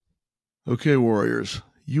Okay, warriors,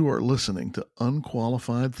 you are listening to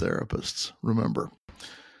Unqualified Therapists. Remember,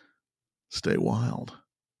 stay wild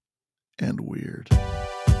and weird.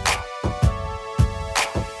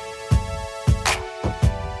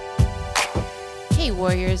 Hey,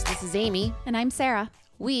 warriors, this is Amy. And I'm Sarah.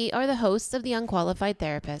 We are the hosts of The Unqualified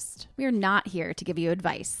Therapist. We are not here to give you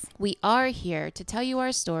advice. We are here to tell you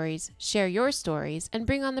our stories, share your stories, and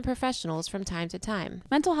bring on the professionals from time to time.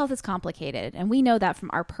 Mental health is complicated, and we know that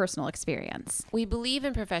from our personal experience. We believe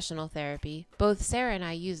in professional therapy. Both Sarah and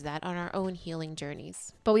I use that on our own healing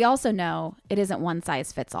journeys. But we also know it isn't one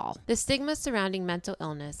size fits all. The stigma surrounding mental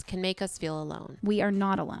illness can make us feel alone. We are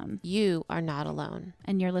not alone. You are not alone.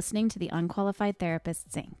 And you're listening to the Unqualified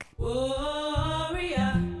Therapists, Inc. Warrior.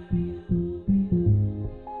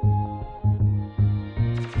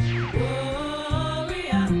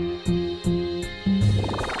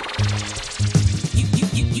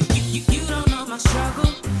 You don't know my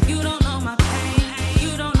struggle, you don't know my pain,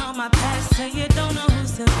 you don't know my past, so you don't know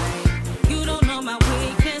who's to blame. You don't know my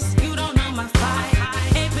weakness, you don't know my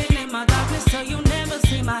fight. Ain't been in my darkness, so you never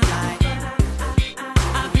see my light.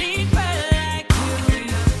 I bleed red like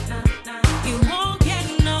you won't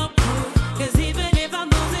get no proof. 'Cause even if I'm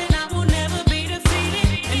losing, I will never be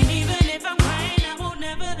defeated. And even if I'm crying, I will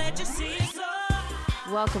never let you see it. So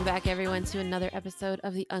Welcome back, everyone, to another episode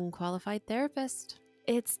of The Unqualified Therapist.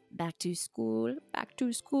 It's back to school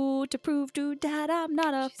to prove to Dad I'm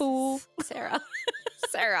not a fool. Sarah.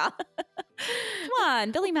 Sarah. Come on,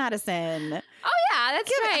 Billy Madison. Oh, yeah,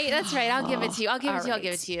 that's right. That's right. I'll give it to you. I'll give it to you. I'll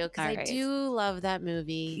give it to you. Because All I right. do love that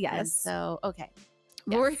movie. Yes. And so, okay.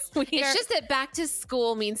 Yes. It's just that back to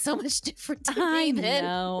school means so much different to I me than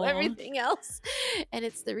know. everything else. And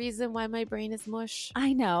it's the reason why my brain is mush.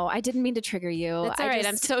 I know. I didn't mean to trigger you. That's all right.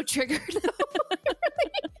 I'm so triggered.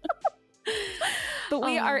 But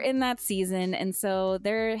we are in that season, and so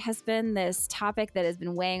there has been this topic that has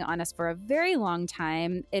been weighing on us for a very long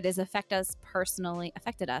time. It has affected us personally.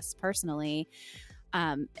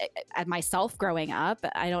 At myself growing up,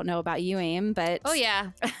 I don't know about you, Aim, but Oh,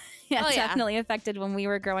 yeah. yeah, Oh, yeah. definitely affected when we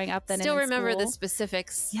were growing up. Then Still in remember the school.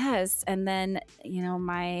 specifics. Yes, and then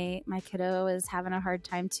my kiddo is having a hard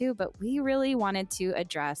time too. But we really wanted to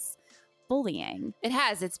address bullying. It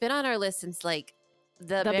has. It's been on our list since like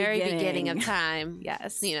the very beginning of time.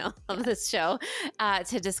 Yes, Of this show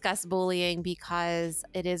to discuss bullying because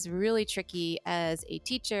it is really tricky as a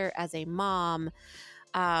teacher, as a mom.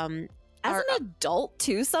 as an adult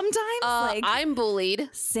too. Sometimes, I'm bullied.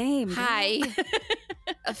 same. Hi.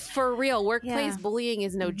 For real, workplace Yeah. bullying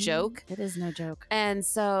is no joke. It is no joke. And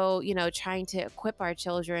so, trying to equip our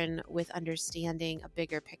children with understanding a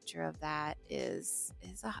bigger picture of that is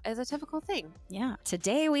a difficult thing. Yeah.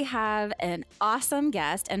 Today we have an awesome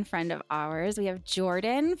guest and friend of ours. We have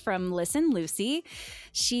Jordan from Listen Lucy.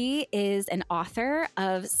 She is an author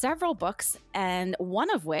of several books, and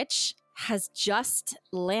one of which has just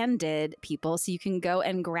landed, people, so you can go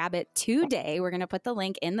and grab it today. We're going to put the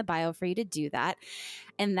link in the bio for you to do that.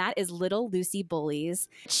 And that is Little Lucy Bullies.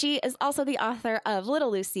 She is also the author of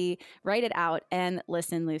Little Lucy, Write It Out, and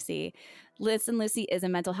Listen Lucy. Listen Lucy is a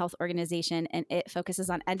mental health organization, and it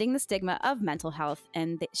focuses on ending the stigma of mental health.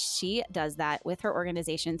 And she does that with her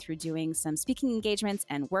organization through doing some speaking engagements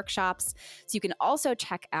and workshops. So you can also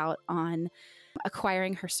check out on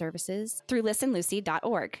acquiring her services through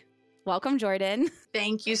listenlucy.org. Welcome, Jordan.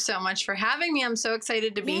 Thank you so much for having me. I'm so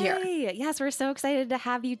excited to be here. Yay. Yes, we're so excited to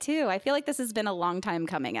have you too. I feel like this has been a long time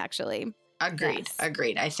coming, actually. Agreed. Yes.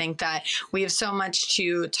 Agreed. I think that we have so much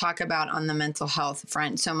to talk about on the mental health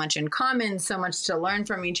front, so much in common, so much to learn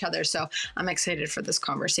from each other. So I'm excited for this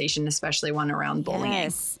conversation, especially one around bullying.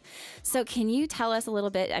 Yes. So can you tell us a little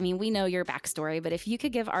bit? I mean, we know your backstory, but if you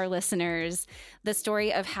could give our listeners the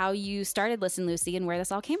story of how you started Listen Lucy and where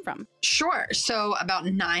this all came from. Sure. So about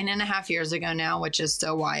 9.5 years ago now, which is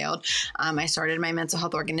so wild, I started my mental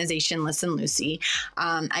health organization, Listen Lucy.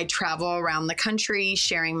 I travel around the country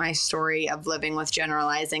sharing my story of living with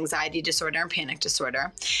generalized anxiety disorder and panic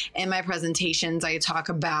disorder. In my presentations, I talk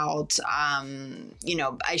about,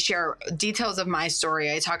 I share details of my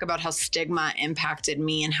story. I talk about how stigma impacted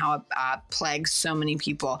me and how it plagues so many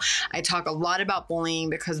people. I talk a lot about bullying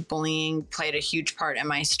because bullying played a huge part in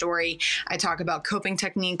my story. I talk about coping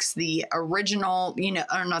techniques, the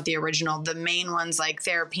main ones like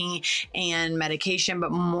therapy and medication,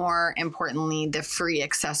 but more importantly, the free,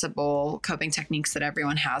 accessible coping techniques that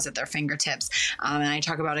everyone has at their fingertips. And I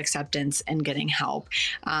talk about acceptance and getting help.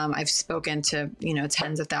 I've spoken to,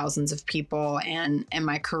 tens of thousands of people and in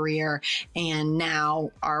my career, and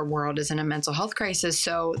now our world is in a mental health crisis.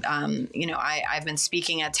 So I've been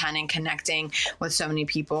speaking at 10 and connecting with so many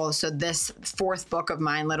people. So this fourth book of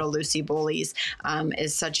mine, Little Lucy Bullies,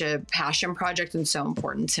 is such a passion project and so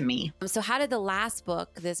important to me. So how did the last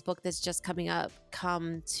book, this book that's just coming up,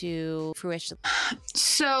 come to fruition?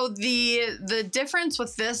 So the difference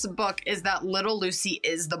with this book is that Little Lucy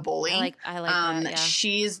is the bully. I like that.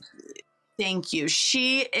 Yeah. Thank you.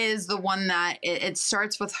 She is the one that it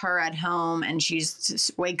starts with her at home, and she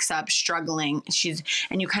wakes up struggling.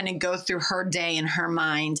 And you kind of go through her day in her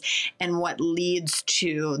mind and what leads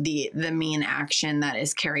to the mean action that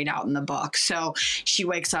is carried out in the book. So she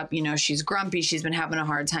wakes up, she's grumpy. She's been having a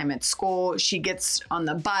hard time at school. She gets on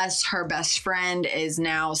the bus. Her best friend is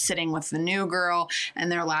now sitting with the new girl,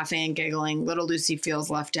 and they're laughing and giggling. Little Lucy feels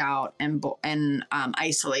left out and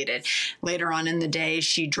isolated. Later on in the day,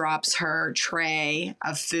 she drops her tray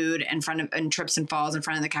of food and trips and falls in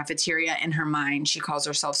front of the cafeteria. In her mind, she calls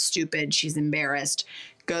herself stupid. She's embarrassed,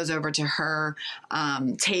 goes over to her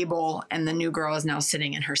table, and the new girl is now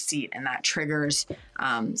sitting in her seat, and that triggers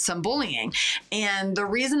some bullying. And the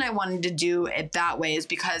reason I wanted to do it that way is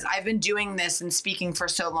because I've been doing this and speaking for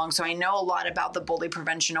so long, so I know a lot about the bully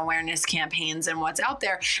prevention awareness campaigns and what's out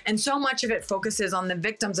there, and so much of it focuses on the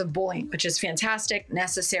victims of bullying, which is fantastic,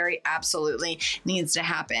 necessary, absolutely needs to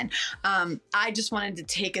happen. I just wanted to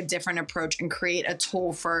take a different approach and create a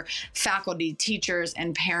tool for faculty, teachers,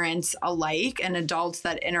 and parents alike, and adults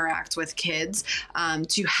that interact with kids,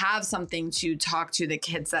 to have something to talk to the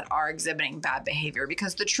kids that are exhibiting bad behavior.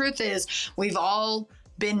 Because the truth is, we've all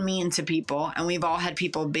been mean to people, and we've all had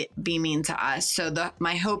people be mean to us. So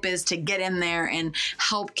my hope is to get in there and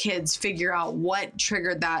help kids figure out what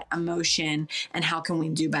triggered that emotion and how can we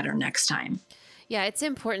do better next time. Yeah, it's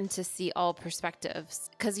important to see all perspectives,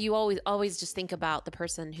 because you always just think about the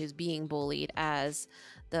person who's being bullied as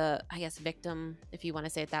the, I guess, victim, if you want to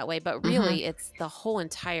say it that way. But really, it's the whole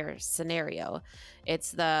entire scenario.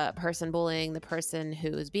 It's the person bullying, the person who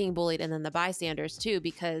is being bullied, and then the bystanders too,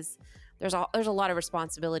 because there's a lot of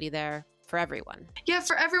responsibility there for everyone. Yeah,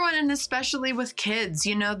 for everyone, and especially with kids.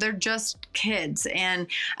 They're just kids. And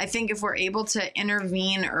I think if we're able to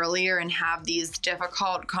intervene earlier and have these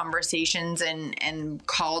difficult conversations and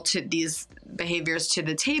call to these behaviors to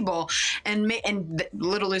the table, and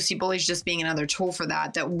Little Lucy Bullies just being another tool for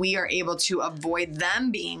that we are able to avoid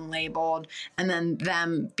them being labeled and then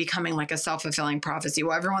them becoming like a self-fulfilling prophecy.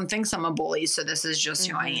 Well, everyone thinks I'm a bully, so this is just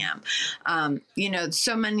who I am.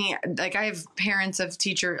 So many, like I have parents of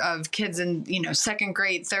kids in, second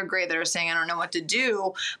grade, third grade that are saying, I don't know what to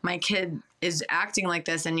do. My kid is acting like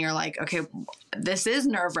this. And you're like, okay, this is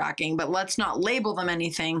nerve-wracking, but let's not label them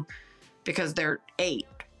anything because they're 8.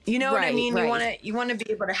 You know what I mean? Right. You want to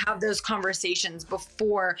be able to have those conversations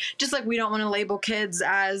before, just like we don't want to label kids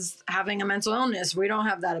as having a mental illness. We don't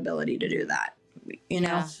have that ability to do that, you know?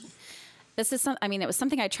 Yeah. This is it was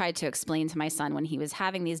something I tried to explain to my son when he was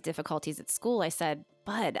having these difficulties at school. I said,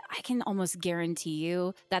 Bud, I can almost guarantee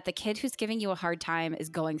you that the kid who's giving you a hard time is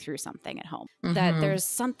going through something at home, that there's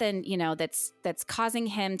something, that's causing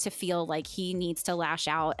him to feel like he needs to lash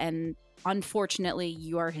out. And unfortunately,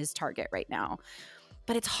 you are his target right now.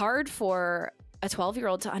 But it's hard for a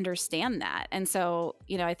 12-year-old to understand that. And so,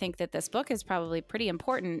 I think that this book is probably pretty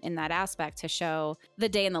important in that aspect to show the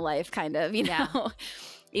day in the life kind of,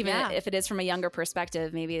 even if it is from a younger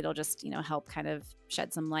perspective, maybe it'll just, help kind of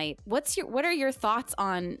shed some light. What are your thoughts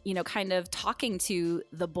on, kind of talking to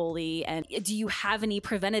the bully? And do you have any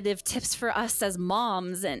preventative tips for us as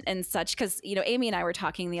moms and such? Because, Amy and I were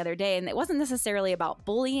talking the other day, and it wasn't necessarily about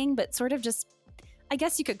bullying, but sort of just, I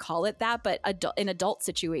guess you could call it that, but in adult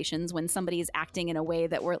situations when somebody is acting in a way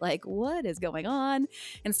that we're like, what is going on?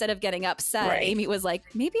 Instead of getting upset, right. Amy was like,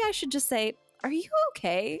 maybe I should just say, are you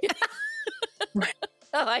okay?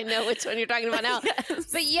 Oh, I know which one you're talking about now.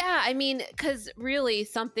 Yes. But yeah, because really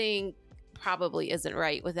something probably isn't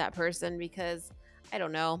right with that person, because I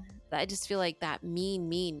don't know. I just feel like that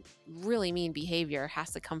really mean behavior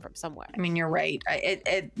has to come from somewhere. You're right.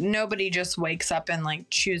 Nobody just wakes up and like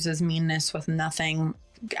chooses meanness with nothing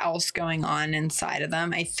else going on inside of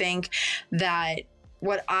them. I think that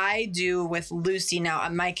what I do with Lucy now,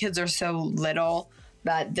 my kids are so little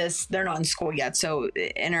that they're not in school yet. So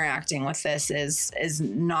interacting with this is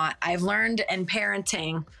not, I've learned in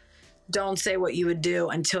parenting, don't say what you would do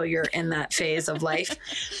until you're in that phase of life.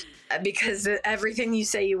 Because everything you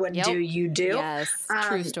say you wouldn't do, you do. Yes,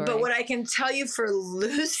 true story. But what I can tell you for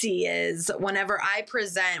Lucy is whenever I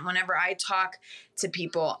talk to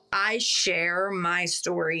people, I share my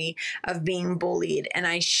story of being bullied. And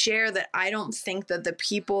I share that I don't think that the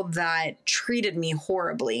people that treated me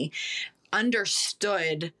horribly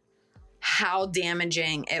understood how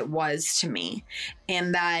damaging it was to me.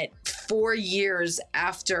 And that 4 years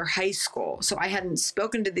after high school, so I hadn't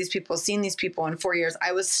spoken to these people, seen these people in 4 years,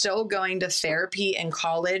 I was still going to therapy in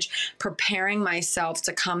college, preparing myself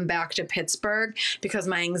to come back to Pittsburgh because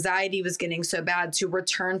my anxiety was getting so bad, to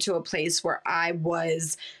return to a place where I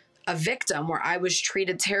was a victim, where I was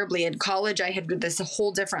treated terribly. In college, I had this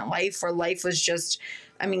whole different life where life was just,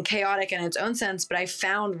 I mean, chaotic in its own sense, but I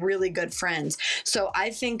found really good friends. So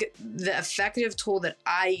I think the effective tool that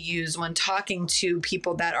I use when talking to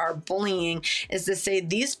people that are bullying is to say,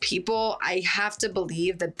 these people, I have to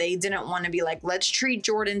believe that they didn't want to be like, let's treat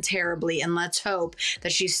Jordan terribly and let's hope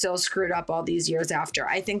that she's still screwed up all these years after.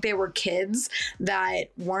 I think they were kids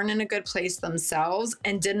that weren't in a good place themselves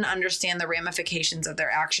and didn't understand the ramifications of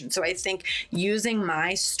their actions. So I think using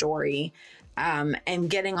my story and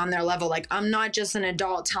getting on their level, like, I'm not just an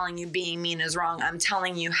adult telling you being mean is wrong. I'm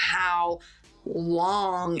telling you how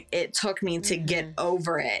long it took me to get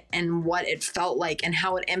over it and what it felt like and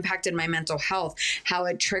how it impacted my mental health, how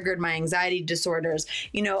it triggered my anxiety disorders.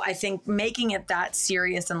 You know, I think making it that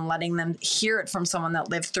serious and letting them hear it from someone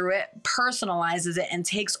that lived through it personalizes it and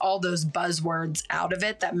takes all those buzzwords out of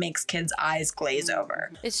it that makes kids' eyes glaze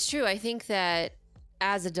over. It's true. I think that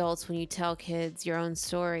as adults, when you tell kids your own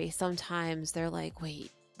story, sometimes they're like, wait,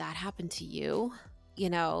 that happened to you, you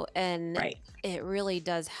know, and Right. It really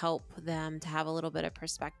does help them to have a little bit of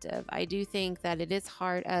perspective. I do think that it is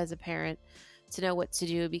hard as a parent to know what to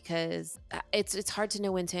do because it's hard to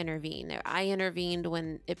know when to intervene. I intervened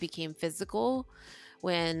when it became physical,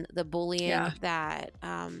 when the bullying that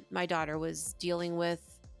my daughter was dealing with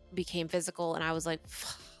became physical, and I was like,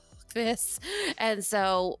 this. And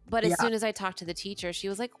so, but as soon as I talked to the teacher, she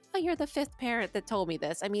was like, well, you're the fifth parent that told me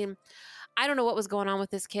this. I mean, I don't know what was going on with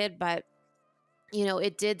this kid, but you know,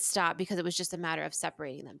 it did stop because it was just a matter of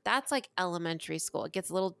separating them. That's like elementary school. It gets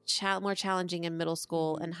a little more challenging in middle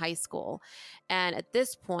school and high school. And at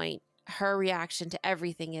this point, her reaction to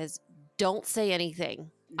everything is, don't say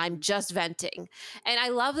anything. I'm just venting. And I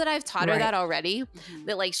love that I've taught her that already,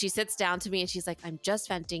 that like she sits down to me and she's like, I'm just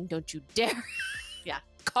venting. Don't you dare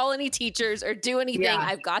call any teachers or do anything.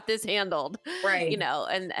 I've got this handled. Right. You know,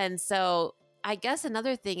 and so I guess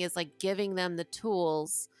another thing is like giving them the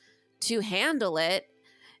tools to handle it,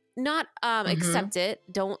 not accept it,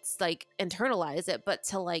 don't like internalize it, but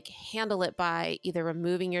to like handle it by either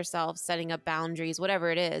removing yourself, setting up boundaries,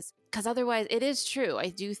 whatever it is. Because otherwise, it is true. I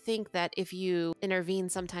do think that if you intervene,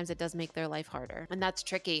 sometimes it does make their life harder. And that's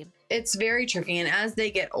tricky. It's very tricky. And as they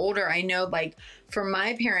get older, I know, like, for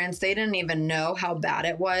my parents, they didn't even know how bad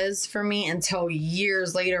it was for me until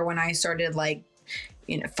years later when I started, like,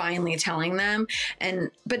 you know, finally telling them.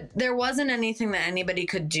 But there wasn't anything that anybody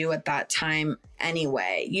could do at that time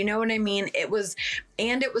anyway. You know what I mean? It was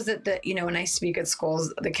at the, you know, when I speak at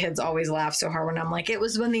schools, the kids always laugh so hard when I'm like, it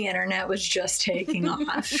was when the internet was just taking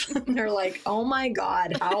off. They're like, oh my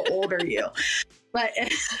God, how old are you? But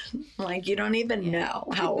like, you don't even know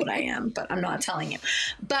how old I am, but I'm not telling you.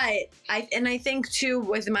 But I think too,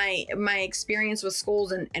 with my experience with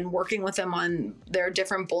schools and working with them on their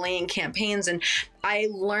different bullying campaigns, and I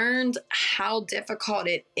learned how difficult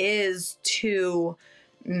it is to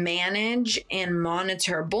manage and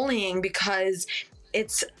monitor bullying because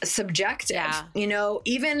it's subjective. You know,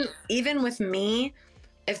 even with me,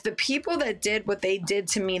 if the people that did what they did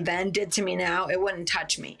to me then did to me now, it wouldn't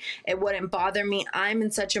touch me. It wouldn't bother me. I'm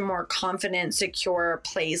in such a more confident, secure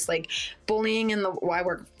place. Like bullying I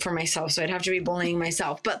work for myself, so I'd have to be bullying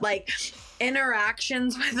myself. But like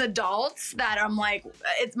interactions with adults that I'm like,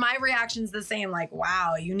 my reaction's the same. Like,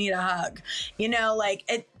 wow, you need a hug. You know,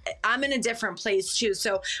 like I'm in a different place too.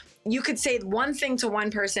 So you could say one thing to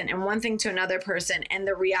one person and one thing to another person and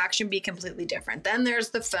the reaction be completely different. Then there's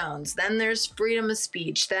the phones. Then there's freedom of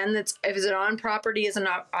speech. Then is it on property? Is it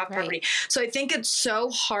not off property? So I think it's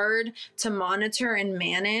so hard to monitor and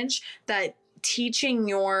manage that teaching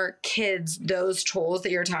your kids those tools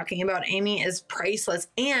that you're talking about, Amy, is priceless.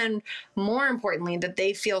 And more importantly, that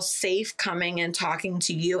they feel safe coming and talking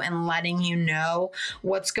to you and letting you know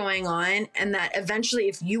what's going on. And that eventually,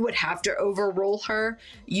 if you would have to overrule her,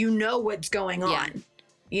 you know what's going on,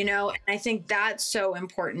 you know? And I think that's so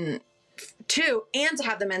important too. And to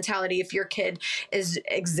have the mentality, if your kid is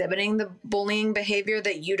exhibiting the bullying behavior,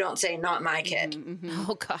 that you don't say, not my kid.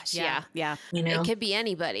 Oh gosh. Yeah. You know, it could be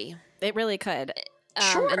anybody. It really could.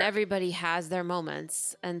 And everybody has their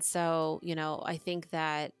moments. And so, you know, I think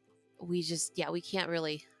that we can't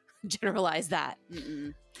really generalize that.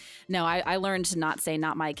 No, I learned to not say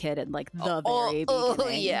not my kid in like the very beginning. Oh,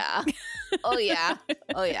 yeah.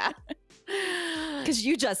 Oh, yeah. Because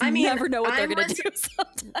you just never know what they're going to do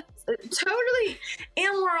sometimes. Totally.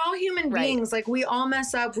 And we're all human Right. beings. Like, we all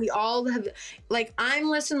mess up. We all have, like, I'm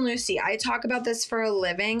Listen Lucy. I talk about this for a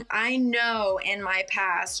living. I know in my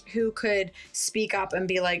past who could speak up and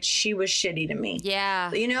be like, she was shitty to me.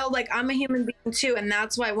 Yeah. You know, like, I'm a human being too. And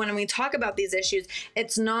that's why when we talk about these issues,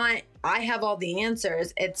 it's not, I have all the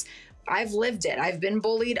answers. It's, I've lived it. I've been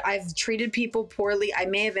bullied. I've treated people poorly. I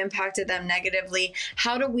may have impacted them negatively.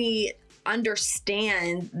 How do we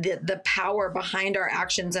understand the power behind our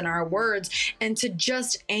actions and our words, and to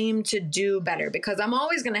just aim to do better? Because I'm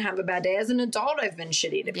always going to have a bad day. As an adult, I've been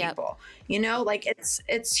shitty to people, you know, like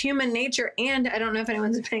it's human nature. And I don't know if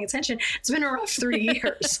anyone's been paying attention. It's been a rough 3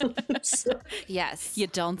 years. So, Yes. You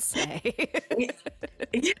don't say.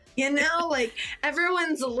 you know, like,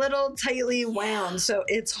 everyone's a little tightly wound. So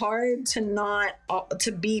it's hard to not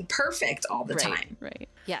to be perfect all the time. Right.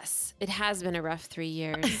 Yes. It has been a rough 3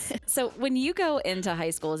 years. So when you go into high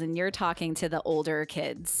schools and you're talking to the older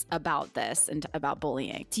kids about this and about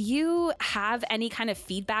bullying, do you have any kind of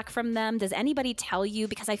feedback from them? Does anybody tell you?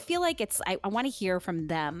 Because I feel like I want to hear from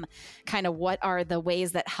them kind of what are the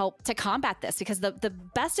ways that help to combat this? Because the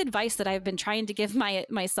best advice that I've been trying to give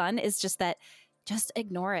my son is just that just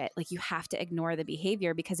ignore it. Like, you have to ignore the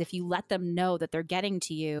behavior, because if you let them know that they're getting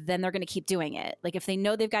to you, then they're going to keep doing it. Like, if they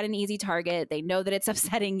know they've got an easy target, they know that it's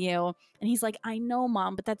upsetting you. And he's like, I know,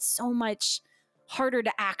 Mom, but that's so much harder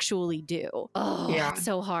to actually do. Oh, Yeah. it's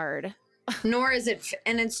so hard. Nor is it,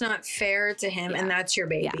 and it's not fair to him. And that's your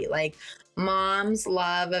baby. Like, mom's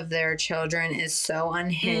love of their children is so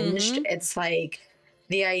unhinged. It's like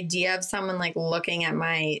the idea of someone like looking at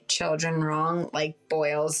my children wrong, like,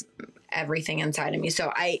 boils everything inside of me.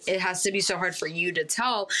 So it has to be so hard for you to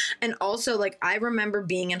tell. And also, like, I remember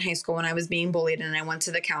being in high school when I was being bullied, and I went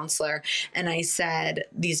to the counselor and I said,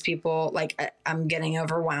 these people, like, I'm getting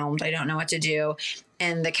overwhelmed. I don't know what to do.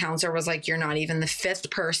 And the counselor was like, you're not even the fifth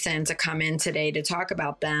person to come in today to talk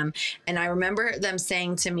about them. And I remember them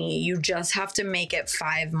saying to me, you just have to make it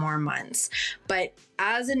 5 more months. But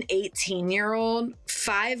as an 18-year-old,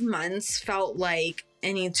 5 months felt like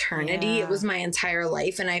an eternity. Yeah. It was my entire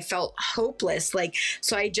life, and I felt hopeless. Like,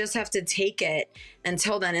 so I just have to take it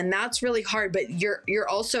until then. And that's really hard. But you're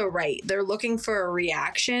also right. They're looking for a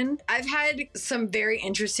reaction. I've had some very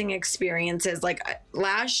interesting experiences. Like,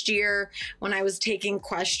 last year when I was taking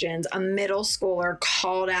questions, a middle schooler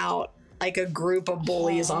called out like a group of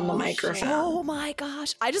bullies on the microphone. Oh my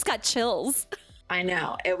gosh. I just got chills. I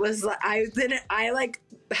know. It was, I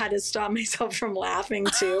had to stop myself from laughing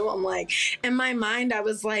too. I'm like, in my mind, I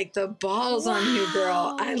was like, the balls on you,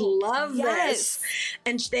 girl. I love this.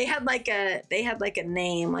 And they had like a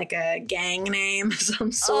name, like a gang name of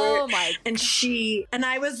some sort. Oh my. And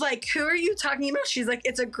I was like, who are you talking about? She's like,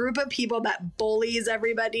 it's a group of people that bullies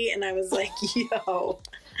everybody. And I was like, yo.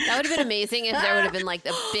 That would have been amazing if there would have been like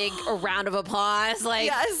a round of applause. Like,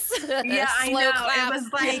 Yes. Yeah, I slow know. clap. It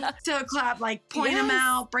was like slow clap, like point them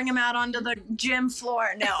out, bring them out onto the gym floor.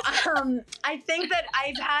 No, I think that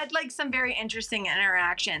I've had like some very interesting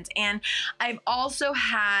interactions, and I've also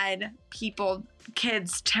had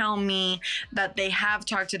kids tell me that they have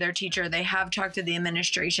talked to their teacher, they have talked to the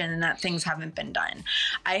administration, and that things haven't been done.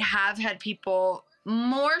 I have had people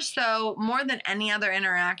more than any other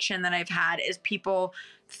interaction that I've had is people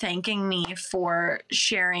thanking me for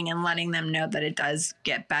sharing and letting them know that it does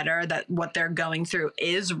get better, that what they're going through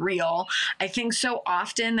is real. I think so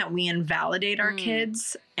often that we invalidate our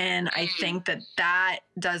kids, and I think that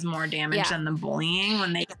does more damage than the bullying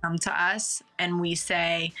when they come to us and we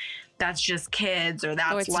say, that's just kids, or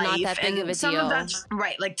that's Or it's life. not that big and of a some deal. of that's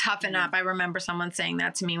right, like toughen up. I remember someone saying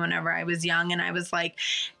that to me whenever I was young, and I was like,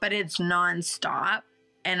 but it's nonstop.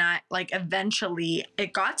 And I like, eventually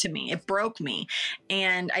it got to me, it broke me.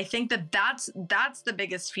 And I think that's the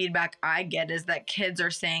biggest feedback I get, is that kids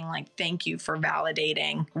are saying like, thank you for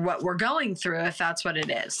validating what we're going through, if that's what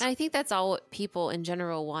it is. And I think that's all what people in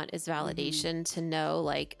general want, is validation, to know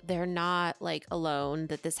like they're not like alone,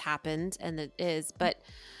 that this happened and it is. But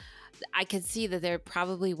I could see that there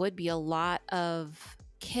probably would be a lot of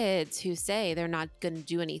kids who say they're not going to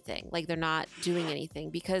do anything, like they're not doing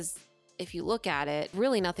anything, because if you look at it,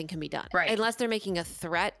 really nothing can be done. Right. Unless they're making a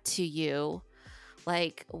threat to you.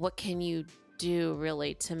 Like, what can you do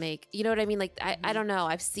really to make, you know what I mean? Like, I don't know.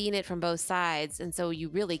 I've seen it from both sides. And so you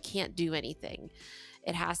really can't do anything.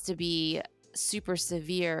 It has to be super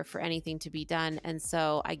severe for anything to be done. And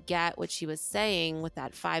so I get what she was saying with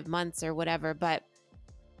that 5 months or whatever, but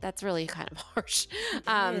that's really kind of harsh.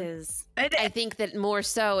 It is. I think that more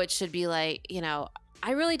so it should be like, you know,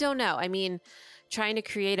 I really don't know. I mean, trying to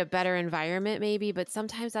create a better environment maybe, but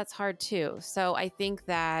sometimes that's hard too. So I think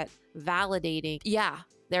that validating,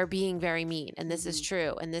 they're being very mean and this is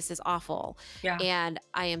true and this is awful. Yeah. And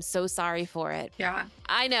I am so sorry for it. Yeah.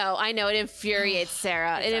 I know. It infuriates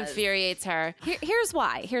Sarah. It infuriates her. Here's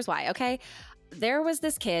why. Okay. There was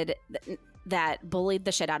this kid that bullied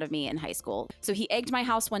the shit out of me in high school. So he egged my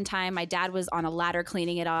house one time. My dad was on a ladder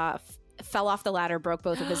cleaning it off, fell off the ladder, broke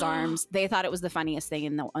both of his arms. They thought it was the funniest thing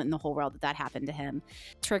in the whole world that happened to him.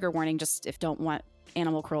 Trigger warning, just if don't want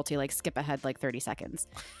animal cruelty, like skip ahead like 30 seconds.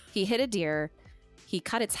 He hit a deer. He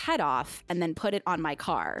cut its head off and then put it on my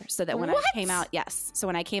car so that when I came out, so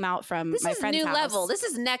when I came out from my friend's new house, level. This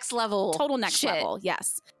is next level. Total next shit. level.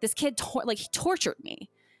 Yes. This kid he tortured me.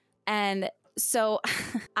 And so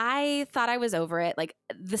I thought I was over it. Like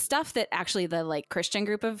the stuff that actually the like Christian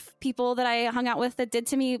group of people that I hung out with that did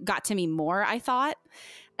to me got to me more, I thought,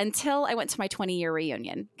 until I went to my 20-year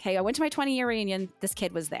reunion. Okay. I went to my 20-year reunion. This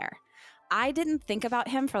kid was there. I didn't think about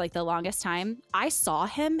him for like the longest time. I saw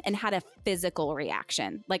him and had a physical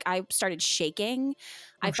reaction. Like I started shaking.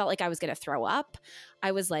 I felt like I was going to throw up.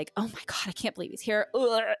 I was like, oh my God, I can't believe he's here.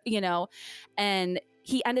 Ugh, and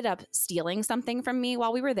he ended up stealing something from me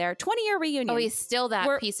while we were there. 20-year reunion. Oh, he's still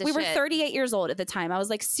that piece of shit. We were 38 years old at the time. I was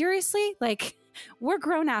like, seriously? Like, we're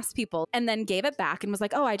grown ass people. And then gave it back and was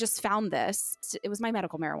like, oh, I just found this. It was my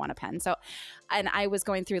medical marijuana pen. So, and I was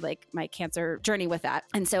going through like my cancer journey with that.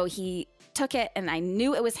 And so he took it and I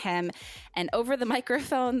knew it was him. And over the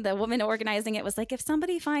microphone, the woman organizing it was like, if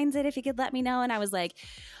somebody finds it, if you could let me know. And I was like,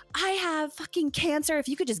 I have fucking cancer. If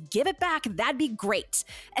you could just give it back, that'd be great.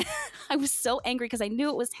 And I was so angry because I knew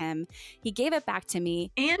it was him. He gave it back to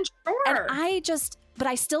me. And sure. And but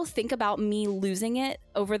I still think about me losing it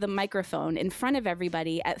over the microphone in front of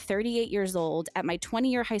everybody at 38 years old at my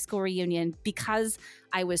 20-year high school reunion because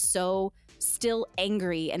I was so still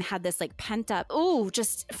angry and had this like pent up,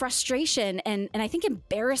 just frustration and I think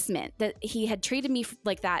embarrassment that he had treated me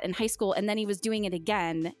like that in high school and then he was doing it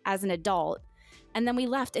again as an adult. And then we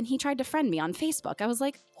left and he tried to friend me on Facebook. I was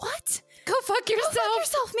like, what? Go fuck yourself. Go fuck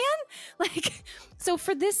yourself, man. Like, so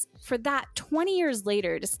for that 20 years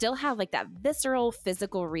later to still have like that visceral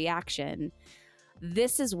physical reaction,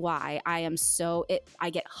 this is why I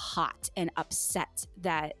get hot and upset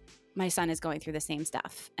that my son is going through the same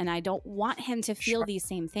stuff. And I don't want him to feel these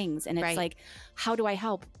same things. And it's like, how do I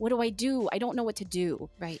help? What do I do? I don't know what to do.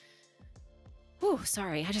 Right. Oh,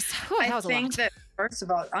 sorry. That was a lot. That, first of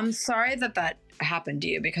all, I'm sorry that happened to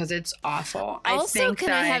you because it's awful. Also,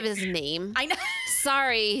 I have his name? I know.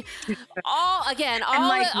 Sorry. All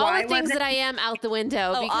the things that I am out the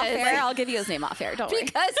window. Oh, off air? I'll give you his name off air. Don't worry.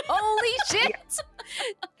 Because holy shit.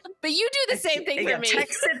 But you do the same thing for me.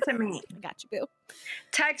 Text it to me. I got you, boo.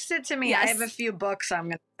 Text it to me. Yes. I have a few books I'm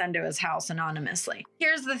going to send to his house anonymously.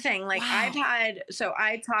 Here's the thing. Like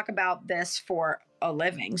I talk about this for a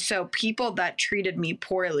living. So people that treated me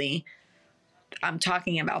poorly, I'm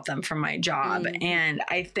talking about them from my job. And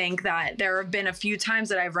I think that there have been a few times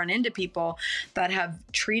that I've run into people that have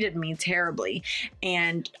treated me terribly.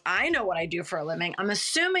 And I know what I do for a living. I'm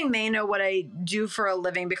assuming they know what I do for a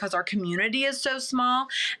living because our community is so small.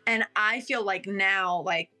 And I feel like now,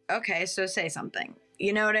 like, okay, so say something.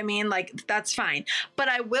 You know what I mean? Like, that's fine. But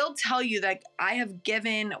I will tell you that I have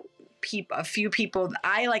given a few people,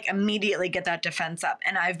 I like immediately get that defense up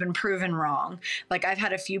and I've been proven wrong. Like I've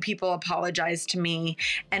had a few people apologize to me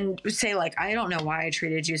and say like, I don't know why I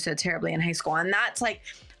treated you so terribly in high school. And that's like,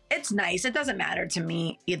 it's nice. It doesn't matter to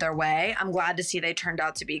me either way. I'm glad to see they turned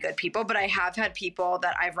out to be good people, but I have had people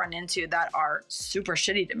that I've run into that are super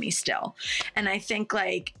shitty to me still. And I think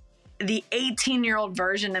like the 18-year-old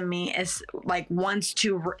version of me is like wants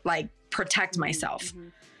to like protect myself,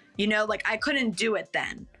 you know, like I couldn't do it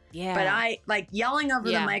then. Yeah. But I like yelling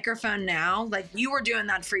over the microphone now, like you were doing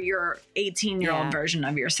that for your 18-year-old version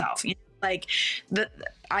of yourself. You know, like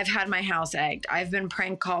I've had my house egged. I've been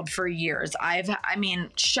prank called for years.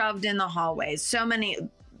 Shoved in the hallways. So many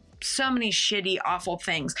shitty, awful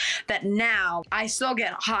things that now I still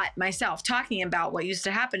get hot myself talking about what used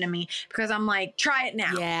to happen to me because I'm like, try it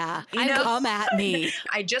now. Yeah. Come at me.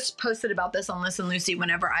 I just posted about this on Listen Lucy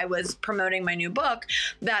whenever I was promoting my new book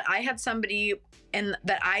that I had somebody and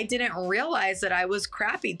that I didn't realize that I was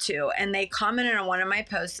crappy to. And they commented on one of my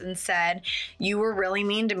posts and said, you were really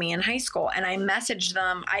mean to me in high school. And I messaged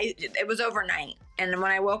them. It was overnight. And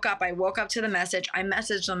when I woke up to the message. I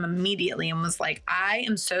messaged them immediately and was like, I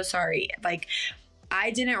am so sorry. Like,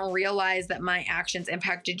 I didn't realize that my actions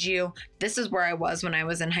impacted you. This is where I was when I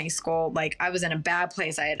was in high school. Like, I was in a bad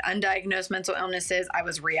place. I had undiagnosed mental illnesses. I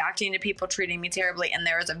was reacting to people treating me terribly. And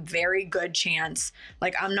there is a very good chance,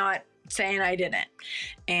 like, I'm not saying I didn't.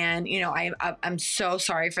 And, you know, I'm so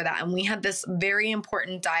sorry for that. And we had this very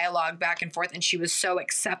important dialogue back and forth, and she was so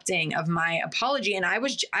accepting of my apology. And I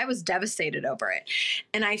was devastated over it.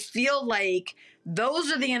 And I feel like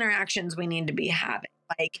those are the interactions we need to be having.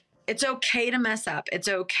 Like, it's okay to mess up. It's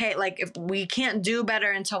okay. Like, if we can't do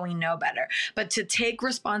better until we know better, but to take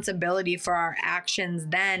responsibility for our actions,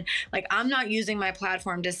 then, like, I'm not using my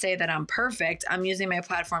platform to say that I'm perfect. I'm using my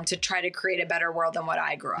platform to try to create a better world than what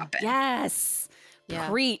I grew up in. Yes. Yeah.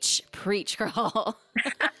 Preach, girl.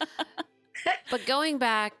 But going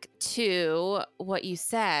back to what you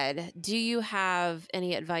said, do you have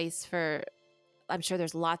any advice for, I'm sure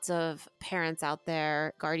there's lots of parents out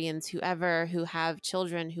there, guardians, whoever, who have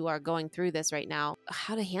children who are going through this right now,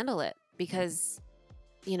 how to handle it? Because,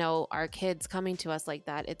 you know, our kids coming to us like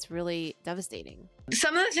that, it's really devastating.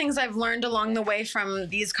 Some of the things I've learned along the way from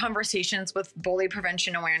these conversations with bully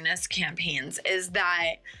prevention awareness campaigns is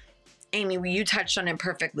that, Amy, you touched on it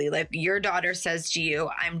perfectly. Like, your daughter says to you,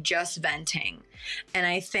 I'm just venting. And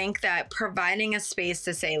I think that providing a space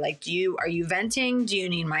to say, like, are you venting? Do you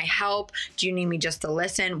need my help? Do you need me just to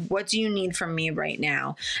listen? What do you need from me right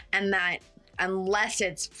now? And that unless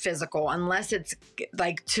it's physical, unless it's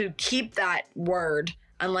like, to keep that word,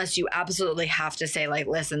 unless you absolutely have to say, like,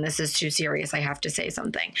 listen, this is too serious, I have to say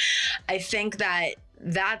something. I think that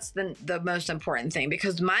that's the most important thing,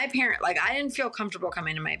 because my parent, like, I didn't feel comfortable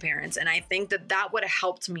coming to my parents. And I think that would have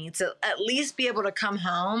helped me to at least be able to come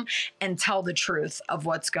home and tell the truth of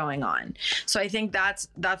what's going on. So I think that's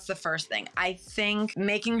the first thing. I think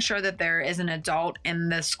making sure that there is an adult in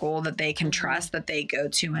the school that they can trust, that they go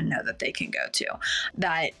to and know that they can go to,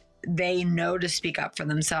 that they know to speak up for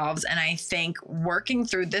themselves. And I think working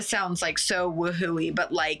through this sounds like so woohooey,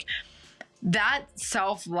 but like, that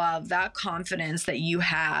self-love, that confidence that you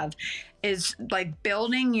have is like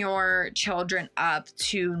building your children up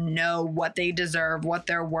to know what they deserve, what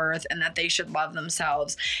they're worth, and that they should love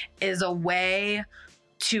themselves, is a way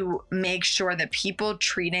to make sure that people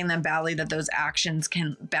treating them badly, that those actions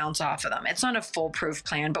can bounce off of them. It's not a foolproof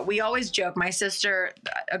plan, but we always joke. My sister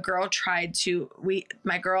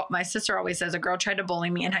always says a girl tried to bully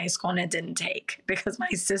me in high school and it didn't take, because my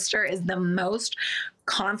sister is the most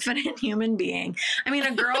confident human being. I mean,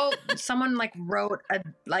 someone like wrote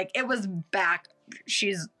it was back.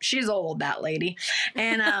 She's old, that lady.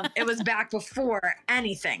 And it was back before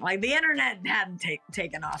anything. Like, the internet hadn't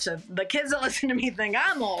taken off. So the kids that listen to me think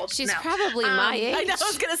I'm old. She's probably my age. I know, I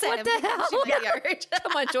was going to say, what the hell?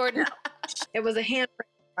 Come on, Jordan. It was a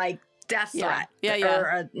handwritten, like, death threat.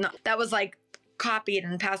 Yeah. That was like copied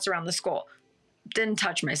and passed around the school. Didn't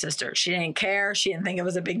touch my sister. She didn't care. She didn't think it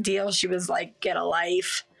was a big deal. She was like, get a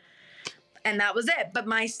life. And that was it. But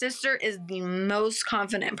my sister is the most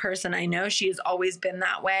confident person I know. She has always been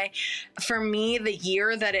that way. For me, the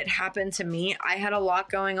year that it happened to me, I had a lot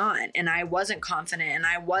going on and I wasn't confident and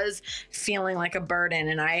I was feeling like a burden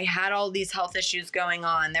and I had all these health issues going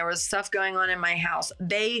on. There was stuff going on in my house.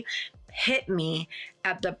 They hit me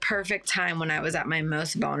at the perfect time when I was at my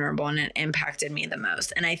most vulnerable, and it impacted me the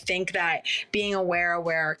most. And I think that being aware of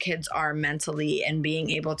where our kids are mentally and being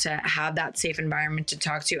able to have that safe environment to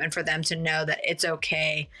talk to, and for them to know that it's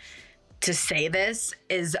okay to say this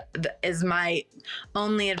is my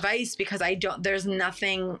only advice, because there's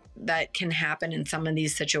nothing that can happen in some of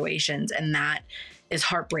these situations, and that is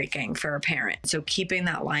heartbreaking for a parent. So keeping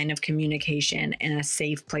that line of communication in a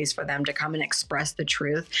safe place for them to come and express the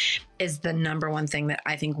truth is the number one thing that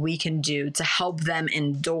I think we can do to help them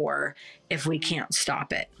endure if we can't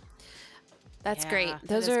stop it. That's great.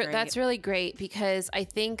 Great. That's really great, because I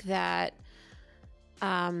think that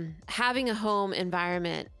having a home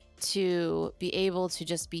environment to be able to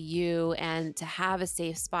just be you and to have a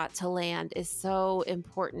safe spot to land is so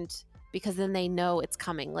important, because then they know it's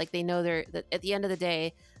coming. Like, they know that at the end of the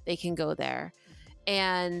day, they can go there.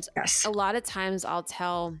 And yes. A lot of times I'll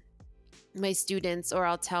tell my students, or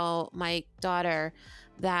I'll tell my daughter,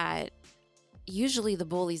 that usually the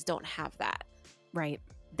bullies don't have that. Right.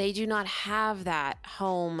 They do not have that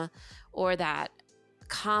home or that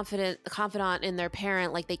confidant in their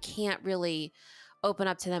parent. Like, they can't really open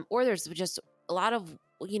up to them, or there's just a lot of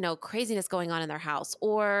craziness going on in their house,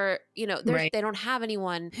 or Right. they don't have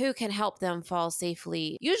anyone who can help them fall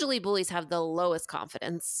safely. Usually bullies have the lowest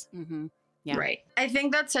confidence. Mm-hmm. Yeah. Right. I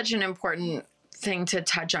think that's such an important thing to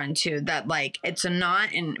touch on too, that like, it's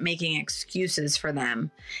not in making excuses for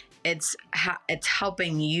them. It's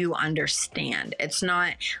helping you understand. It's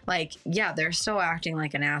not like, yeah, they're still acting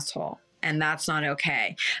like an asshole. and that's not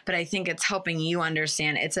okay. But I think it's helping you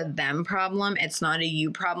understand it's a them problem. It's not a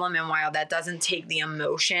you problem. And while that doesn't take the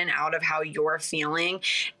emotion out of how you're feeling,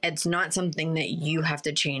 it's not something that you have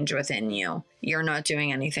to change within you. You're not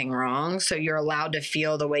doing anything wrong. So you're allowed to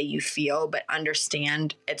feel the way you feel, but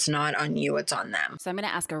understand it's not on you, it's on them. So I'm going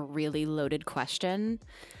to ask a really loaded question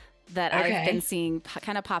that Okay. I've been seeing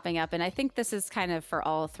kind of popping up. And I think this is kind of for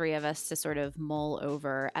all three of us to sort of mull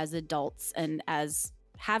over as adults and as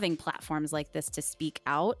having platforms like this to speak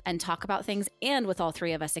out and talk about things, and with all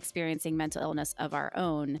three of us experiencing mental illness of our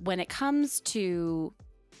own. When it comes to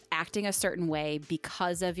acting a certain way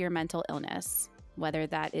because of your mental illness, whether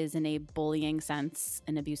that is in a bullying sense,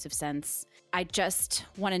 an abusive sense, I just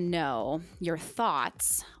want to know your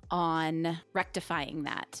thoughts on rectifying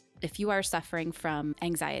that. If you are suffering from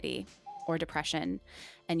anxiety or depression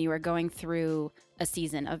and you are going through a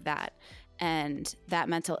season of that, and that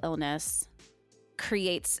mental illness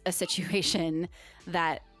creates a situation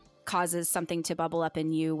that causes something to bubble up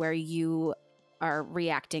in you where you are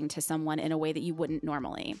reacting to someone in a way that you wouldn't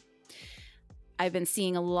normally. I've been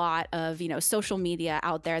seeing a lot of, social media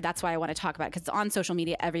out there. That's why I want to talk about it, because it's on social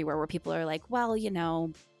media everywhere where people are like, well,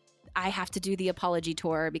 I have to do the apology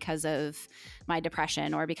tour because of my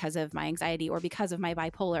depression or because of my anxiety or because of my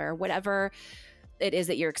bipolar, or whatever it is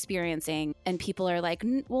that you're experiencing. And people are like,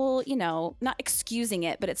 well, not excusing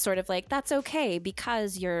it, but it's sort of like, that's okay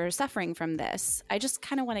because you're suffering from this. I just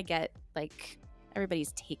kind of want to get like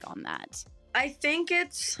everybody's take on that. I think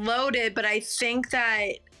it's loaded, but I think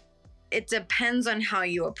that it depends on how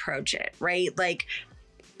you approach it, right? Like,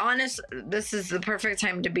 this is the perfect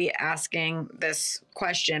time to be asking this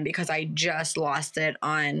question because I just lost it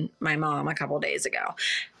on my mom a couple days ago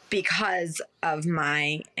because of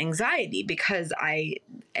my anxiety, because I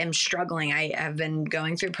am struggling. I have been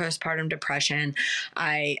going through postpartum depression.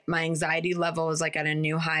 My anxiety level is like at a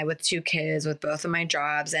new high with 2 kids, with both of my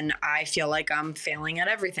jobs, and I feel like I'm failing at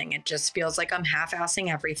everything. It just feels like I'm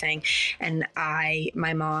half-assing everything. And I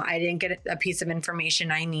didn't get a piece of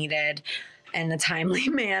information I needed in a timely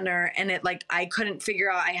manner. And I couldn't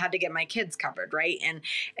figure out, I had to get my kids covered. Right. And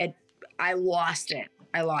I lost it.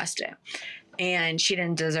 And she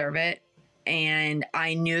didn't deserve it. And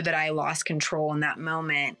I knew that I lost control in that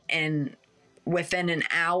moment. And within an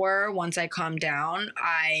hour, once I calmed down,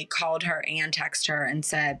 I called her and texted her and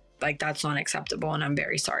said, that's not acceptable. And I'm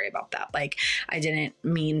very sorry about that. I didn't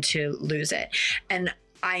mean to lose it. And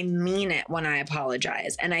I mean it when I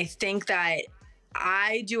apologize. And I think that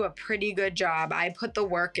I do a pretty good job. I put the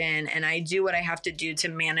work in and I do what I have to do to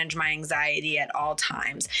manage my anxiety at all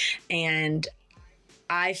times. And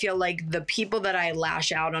I feel like the people that I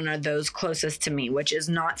lash out on are those closest to me, which is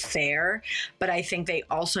not fair, but I think they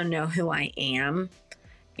also know who I am,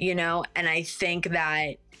 and I think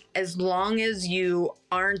that as long as you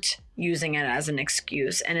aren't using it as an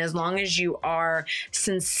excuse, and as long as you are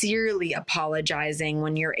sincerely apologizing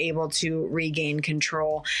when you're able to regain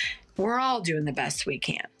control, we're all doing the best we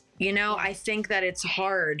can. I think that it's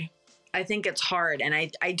hard. And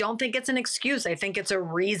I don't think it's an excuse. I think it's a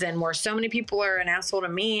reason where so many people are an asshole to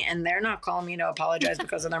me and they're not calling me to apologize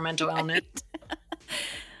because of their mental illness.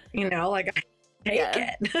 I take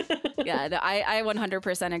it. Yeah, no, I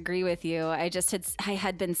 100% agree with you. I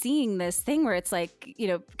had been seeing this thing where it's like,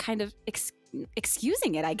 kind of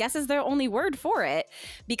excusing it, I guess is their only word for it,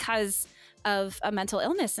 because of a mental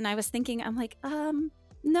illness. And I was thinking, I'm like,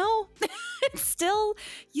 no,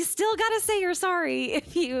 you still got to say you're sorry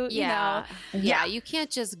if you, Yeah, you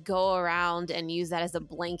can't just go around and use that as a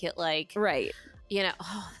blanket, right.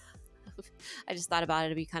 I just thought about it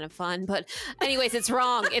to be kind of fun, but anyways, it's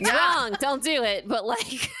wrong. It's wrong. Don't do it. But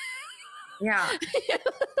yeah,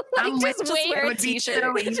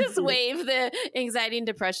 just wave the anxiety and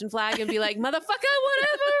depression flag and be like, motherfucker,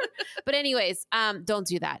 whatever. But anyways, don't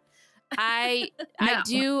do that. I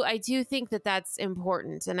do think that that's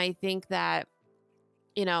important. And I think that,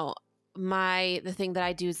 the thing that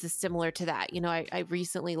I do is similar to that. I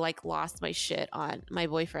recently lost my shit on my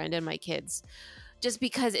boyfriend and my kids just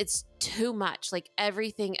because it's too much.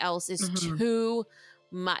 Everything else is too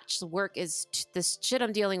much. The work is this shit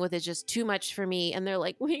I'm dealing with is just too much for me. And they're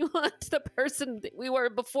like, we want the person that we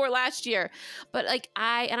were before last year. But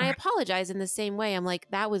I apologize in the same way. I'm like,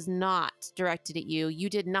 that was not directed at you.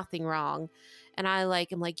 You did nothing wrong. And I'm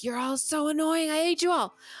like, you're all so annoying. I hate you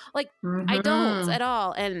all. I don't at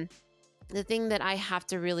all. And the thing that I have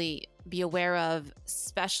to really be aware of,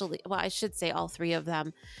 especially, well, I should say all three of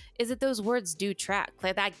them, is that those words do track.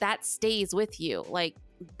 That stays with you.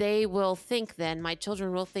 they will think then, my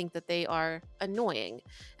children will think that they are annoying,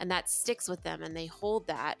 and that sticks with them and they hold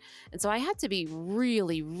that. And so I had to be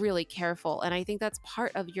really, really careful. And I think that's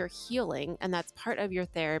part of your healing, and that's part of your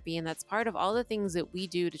therapy, and that's part of all the things that we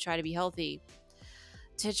do to try to be healthy,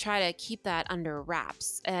 to try to keep that under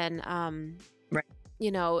wraps. And, Right.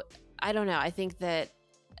 you know, I don't know. I think that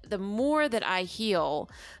the more that I heal,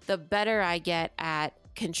 the better I get at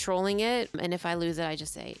controlling it. And if I lose it, I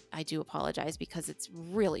just say, I do apologize, because it's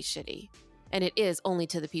really shitty. And it is only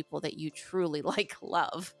to the people that you truly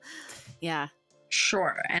love. Yeah.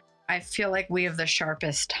 Sure. And I feel like we have the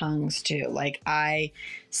sharpest tongues too. Like, I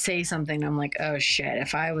say something, I'm like, oh shit,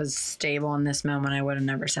 if I was stable in this moment, I would have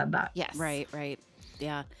never said that. Yes. Right.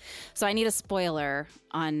 Yeah. So I need a spoiler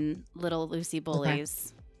on little Lucy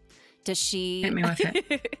Bullies. Does she Hit me with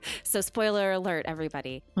it. So spoiler alert,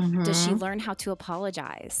 everybody. Does she learn how to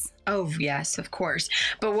apologize? Oh, yes, of course.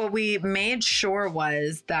 But what we made sure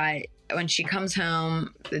was that when she comes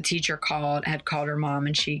home, the teacher had called her mom,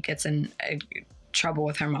 and she gets in trouble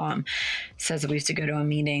with her mom, says that we have to go to a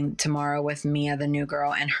meeting tomorrow with Mia, the new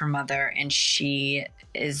girl, and her mother. And she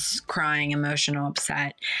is crying, emotional,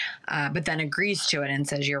 upset, but then agrees to it and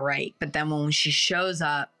says, you're right. But then when she shows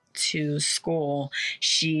up to school,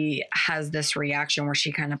 she has this reaction where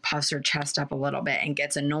she kind of puffs her chest up a little bit and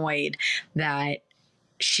gets annoyed that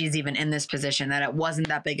she's even in this position, that it wasn't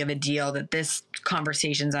that big of a deal, that this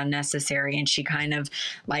conversation's unnecessary. And she kind of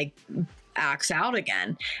like acts out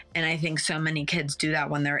again. And I think so many kids do that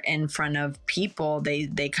when they're in front of people.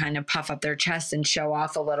 They kind of puff up their chest and show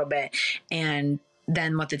off a little bit. And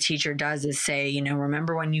then what the teacher does is say, you know,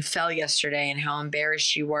 remember when you fell yesterday and how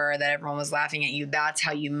embarrassed you were that everyone was laughing at you? That's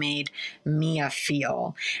how you made Mia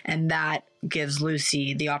feel. And that gives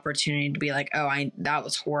Lucy the opportunity to be like, oh, that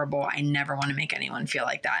was horrible. I never want to make anyone feel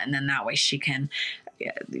like that. And then that way she can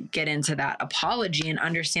get into that apology and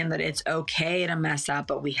understand that it's okay to mess up,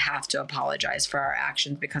 but we have to apologize for our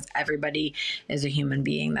actions, because everybody is a human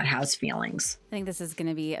being that has feelings. I think this is going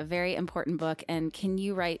to be a very important book. And can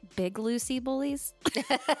you write Big Lucy Bullies?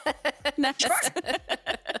 Next.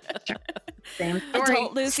 Sure. Same story.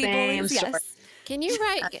 Adult Lucy Same Bullies, story. yes. Can you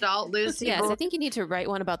write? Adult Lucy. Yes, I think you need to write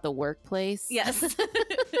one about the workplace. Yes.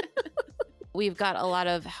 We've got a lot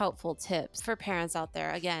of helpful tips for parents out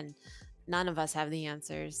there. Again, none of us have the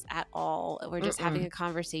answers at all. We're just having a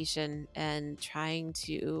conversation and trying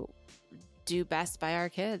to do best by our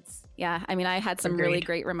kids. Yeah, I mean, I had some really Agreed.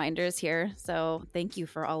 great reminders here. So thank you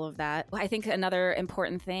for all of that. I think another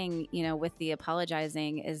important thing, you know, with the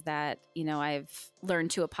apologizing is that, you know, I've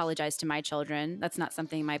learned to apologize to my children. That's not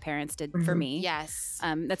something my parents did for me. Yes.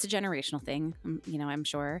 That's a generational thing, you know, I'm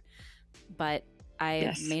sure. But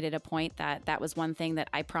I made it a point that was one thing that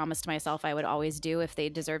I promised myself I would always do. If they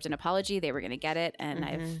deserved an apology, they were going to get it. And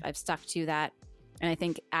I've stuck to that. And I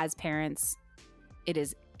think as parents, it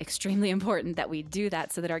is extremely important that we do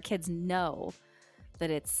that so that our kids know that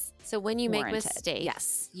it's So when you make warranted. mistakes,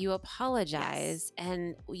 Yes. you apologize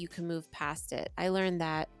and you can move past it. I learned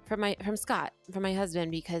that from Scott, from my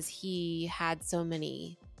husband, because he had so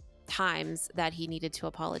many times that he needed to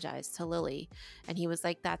apologize to Lily. And he was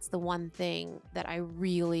like, that's the one thing that I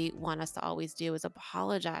really want us to always do, is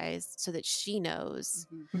apologize so that she knows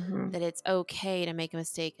that it's okay to make a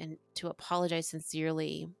mistake, and to apologize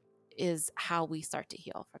sincerely is how we start to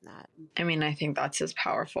heal from that. I mean, I think that's as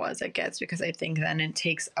powerful as it gets, because I think then it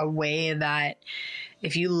takes away that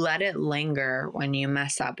if you let it linger when you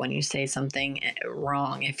mess up, when you say something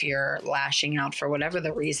wrong, if you're lashing out for whatever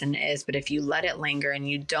the reason is, but if you let it linger and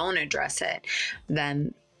you don't address it,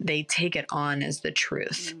 then they take it on as the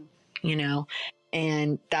truth, you know?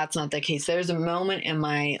 And that's not the case. There's a moment in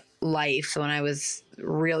my life when I was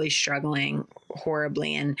really struggling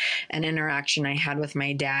horribly, and an interaction I had with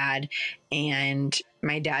my dad, and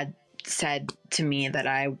my dad said to me that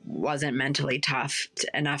I wasn't mentally tough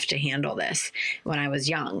enough to handle this when I was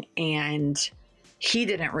young. And he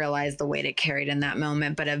didn't realize the weight it carried in that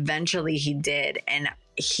moment, but eventually he did. And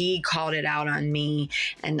he called it out on me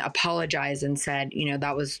and apologized and said, you know,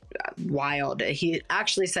 that was wild. He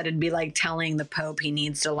actually said it'd be like telling the Pope he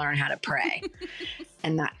needs to learn how to pray.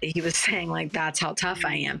 And that he was saying, like, that's how tough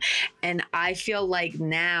I am. And I feel like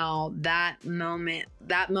now that moment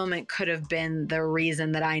could have been the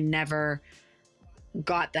reason that I never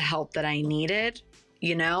got the help that I needed,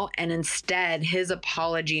 you know? And instead his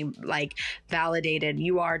apology like validated,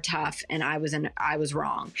 you are tough and I was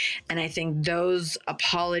wrong. And I think those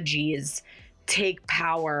apologies take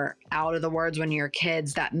power out of the words when you're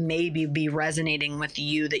kids that maybe be resonating with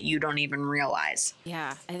you that you don't even realize.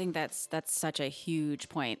 Yeah, I think that's such a huge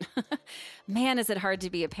point. Man, is it hard to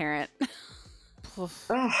be a parent.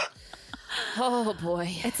 Ugh. Oh boy.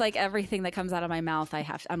 It's like everything that comes out of my mouth,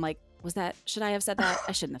 I'm like, should I have said that?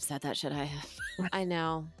 I shouldn't have said that, should I have? I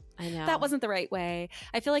know. That wasn't the right way.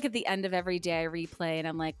 I feel like at the end of every day I replay and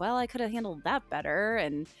I'm like, well, I could have handled that better.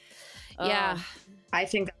 And yeah. I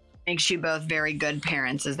think that makes you both very good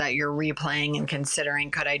parents, is that you're replaying and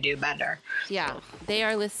considering, could I do better? Yeah. They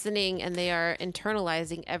are listening and they are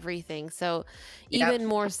internalizing everything. So even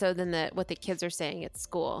more so than what the kids are saying at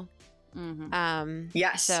school. Mm-hmm.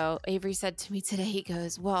 Yes. So Avery said to me today, he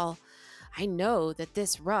goes, well, I know that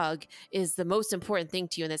this rug is the most important thing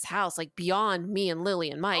to you in this house, like beyond me and Lily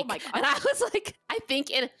and Mike. Oh my God. And I was like, I think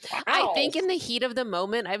in the heat of the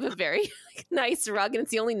moment, I have a very nice rug and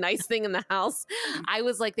it's the only nice thing in the house. I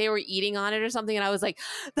was like, they were eating on it or something. And I was like,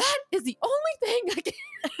 that is the only thing I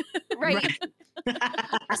can. Right.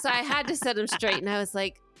 So I had to set them straight. And I was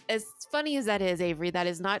like, as funny as that is, Avery, that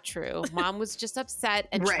is not true. Mom was just upset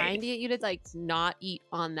and trying to get you to like not eat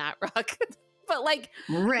on that rug. But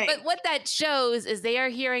but what that shows is they are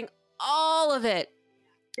hearing all of it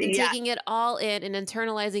and taking it all in and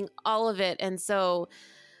internalizing all of it. And so,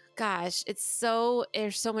 gosh, there's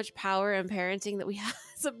so much power in parenting that we have.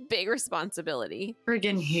 It's a big responsibility.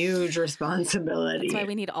 Freaking huge responsibility. That's why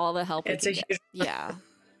we need all the help. It's a huge. Yeah.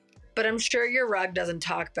 But I'm sure your rug doesn't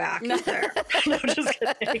talk back either. No, just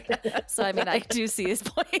kidding. So, I mean, I do see his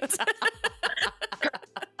point.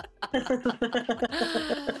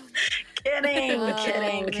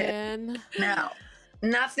 Kidding. No,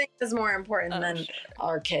 nothing is more important than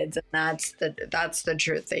our kids, and that's the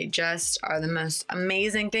truth. They just are the most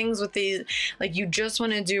amazing things with these. Like, you just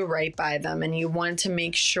want to do right by them, and you want to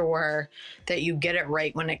make sure that you get it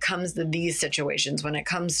right when it comes to these situations, when it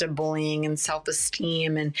comes to bullying and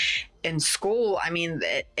self-esteem and in school. I mean,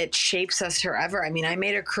 it shapes us forever. I mean, I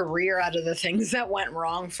made a career out of the things that went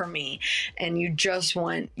wrong for me, and you just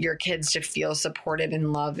want your kids to feel supported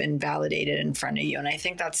and loved and validated in front of you. And I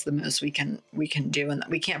think that's the most we can do, and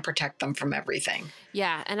we can't protect them from everything.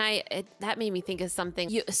 Yeah. And that made me think of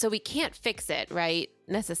something. So we can't fix it, right?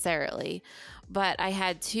 Necessarily. But I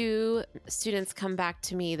had 2 students come back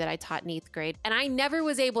to me that I taught in 8th grade, and I never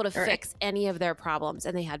was able to fix any of their problems.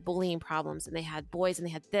 And they had bullying problems, and they had boys, and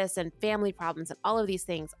they had this and family problems and all of these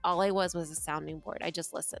things. All I was a sounding board. I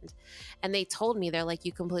just listened. And they told me, they're like,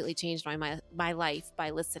 you completely changed my life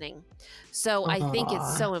by listening. So I think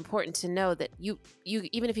it's so important to know that you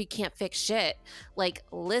even if you can't fix shit, like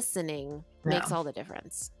listening makes all the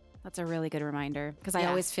difference. That's a really good reminder, because I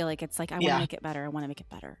always feel like it's like, I want to make it better. I want to make it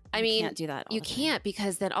better. I mean, you can't do that. You can't,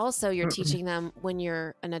 because then also you're teaching them when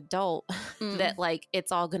you're an adult that like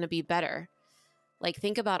it's all going to be better. Like,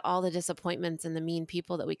 think about all the disappointments and the mean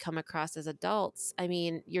people that we come across as adults. I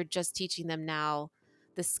mean, you're just teaching them now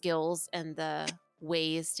the skills and the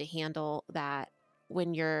ways to handle that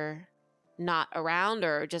when you're not around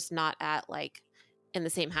or just not at like in the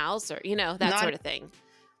same house or, that sort of thing.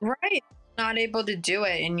 Right. Not able to do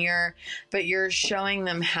it, and you're showing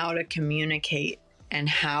them how to communicate and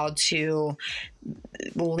how to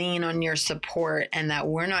lean on your support, and that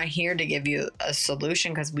we're not here to give you a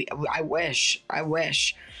solution, because I wish,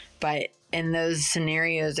 but in those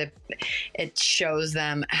scenarios, it shows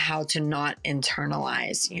them how to not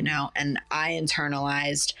internalize, and I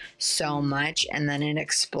internalized so much, and then it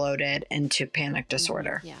exploded into panic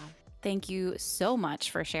disorder. Yeah. Thank you so much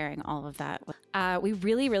for sharing all of that. We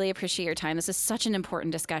really, really appreciate your time. This is such an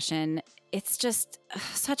important discussion. It's just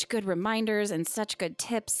such good reminders and such good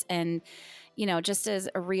tips. And, just as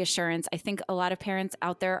a reassurance, I think a lot of parents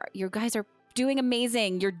out there, you guys are doing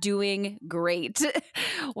amazing. You're doing great.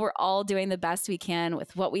 We're all doing the best we can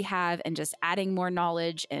with what we have, and just adding more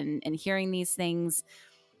knowledge and hearing these things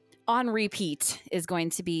on repeat is going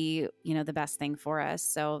to be, the best thing for us.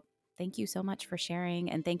 So thank you so much for sharing,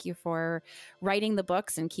 and thank you for writing the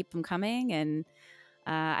books, and keep them coming. And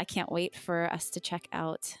I can't wait for us to check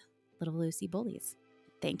out Little Lucy Bullies.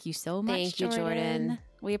 Thank you so much. Thank you, Jordan.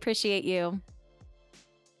 We appreciate you.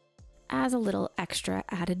 As a little extra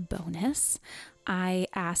added bonus, I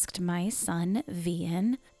asked my son,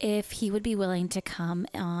 Vian, if he would be willing to come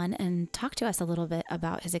on and talk to us a little bit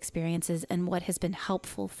about his experiences and what has been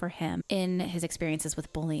helpful for him in his experiences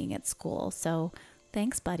with bullying at school. So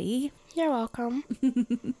thanks, buddy. You're welcome.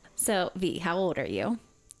 So, V, how old are you?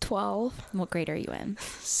 12. What grade are you in?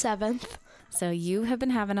 7th. So you have been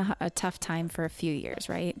having a tough time for a few years,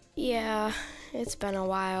 right? Yeah, it's been a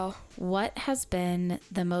while. What has been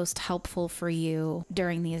the most helpful for you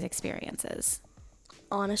during these experiences?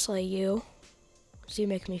 Honestly, you. So you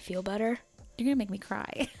make me feel better. You're going to make me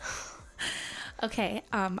cry. Okay,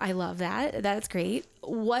 I love that. That's great.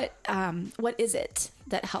 What is it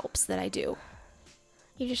that helps that I do?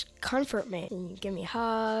 You just comfort me and you give me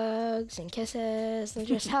hugs and kisses, and it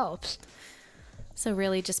just helps. So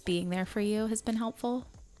really just being there for you has been helpful?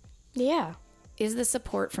 Yeah. Is the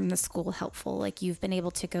support from the school helpful? Like you've been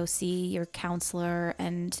able to go see your counselor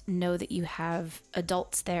and know that you have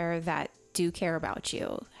adults there that do care about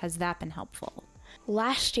you. Has that been helpful?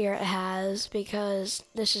 Last year it has, because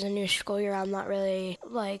this is a new school year. I'm not really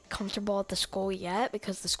comfortable at the school yet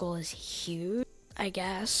because the school is huge. I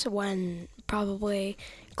guess when probably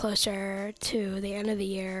closer to the end of the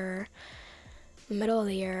year, the middle of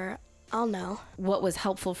the year, I'll know. What was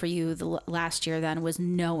helpful for you last year then was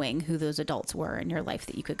knowing who those adults were in your life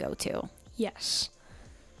that you could go to. Yes.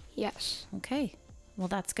 Yes. Okay. Well,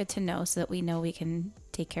 that's good to know, so that we know we can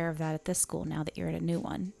take care of that at this school now that you're at a new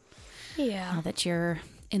one. Yeah. Now that you're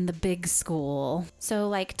in the big school. So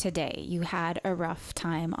like today, you had a rough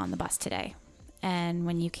time on the bus today. And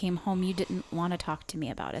when you came home, you didn't want to talk to me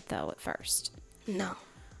about it though at first. No.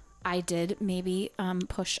 I did maybe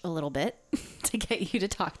push a little bit to get you to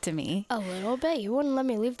talk to me. A little bit? You wouldn't let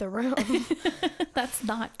me leave the room. That's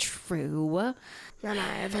not true. Then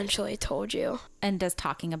I eventually told you. And does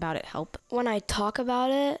talking about it help? When I talk about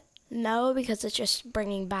it, no, because it's just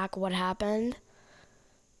bringing back what happened.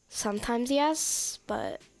 Sometimes yes,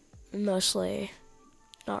 but mostly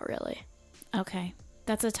not really. Okay.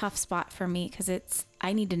 That's a tough spot for me because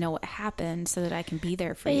I need to know what happened so that I can be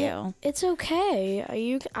there for you. It's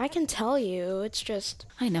okay. I can tell you. It's just...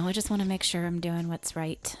 I know. I just want to make sure I'm doing what's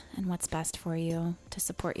right and what's best for you to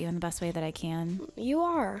support you in the best way that I can. You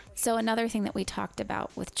are. So another thing that we talked about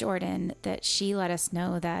with Jordan, that she let us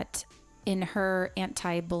know that in her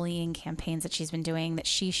anti-bullying campaigns that she's been doing, that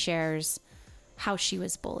she shares how she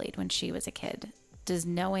was bullied when she was a kid. Does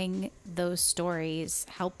knowing those stories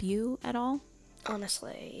help you at all?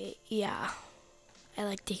 Honestly, yeah. I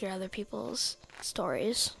like to hear other people's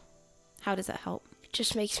stories. How does that help? It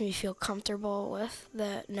just makes me feel comfortable with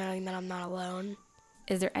knowing that I'm not alone.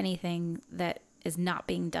 Is there anything that is not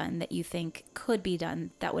being done that you think could be done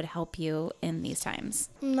that would help you in these times?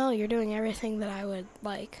 No, you're doing everything that I would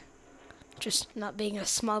like. Just not being a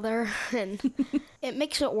smother. And it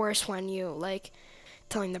makes it worse when you,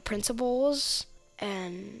 telling the principals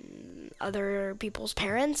and other people's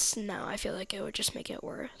parents. No, I feel like it would just make it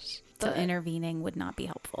worse. So intervening would not be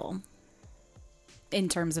helpful in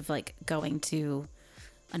terms of going to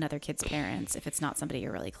another kid's parents if it's not somebody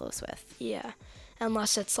you're really close with. Yeah,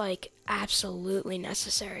 unless it's absolutely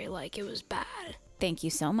necessary, it was bad. Thank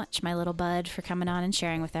you so much, my little bud, for coming on and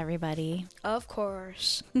sharing with everybody. Of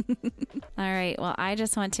course. All right. Well, I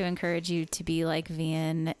just want to encourage you to be like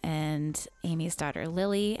Vian and Amy's daughter,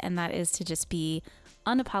 Lily, and that is to just be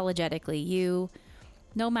unapologetically you.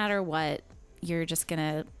 No matter what, you're just going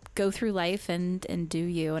to go through life and do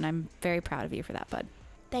you, and I'm very proud of you for that, bud.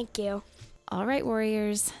 Thank you. All right,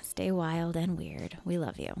 warriors, stay wild and weird. We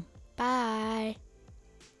love you. Bye.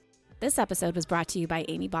 This episode was brought to you by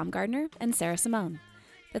Amy Baumgardner and Sarah Simone.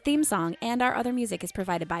 The theme song and our other music is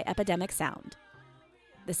provided by Epidemic Sound.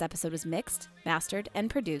 This episode was mixed, mastered, and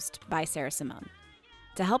produced by Sarah Simone.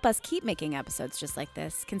 To help us keep making episodes just like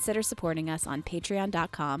this, consider supporting us on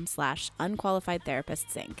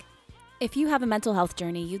patreon.com/unqualifiedtherapistsInc. If you have a mental health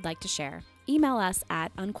journey you'd like to share, email us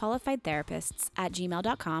at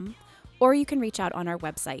unqualifiedtherapists@gmail.com, or you can reach out on our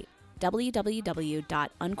website,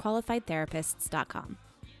 www.unqualifiedtherapists.com.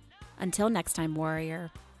 Until next time, warrior,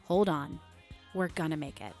 hold on. We're gonna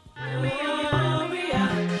make it.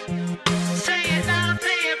 Say it loud,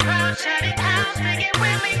 say it proud, shout it out, make it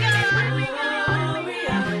when we go.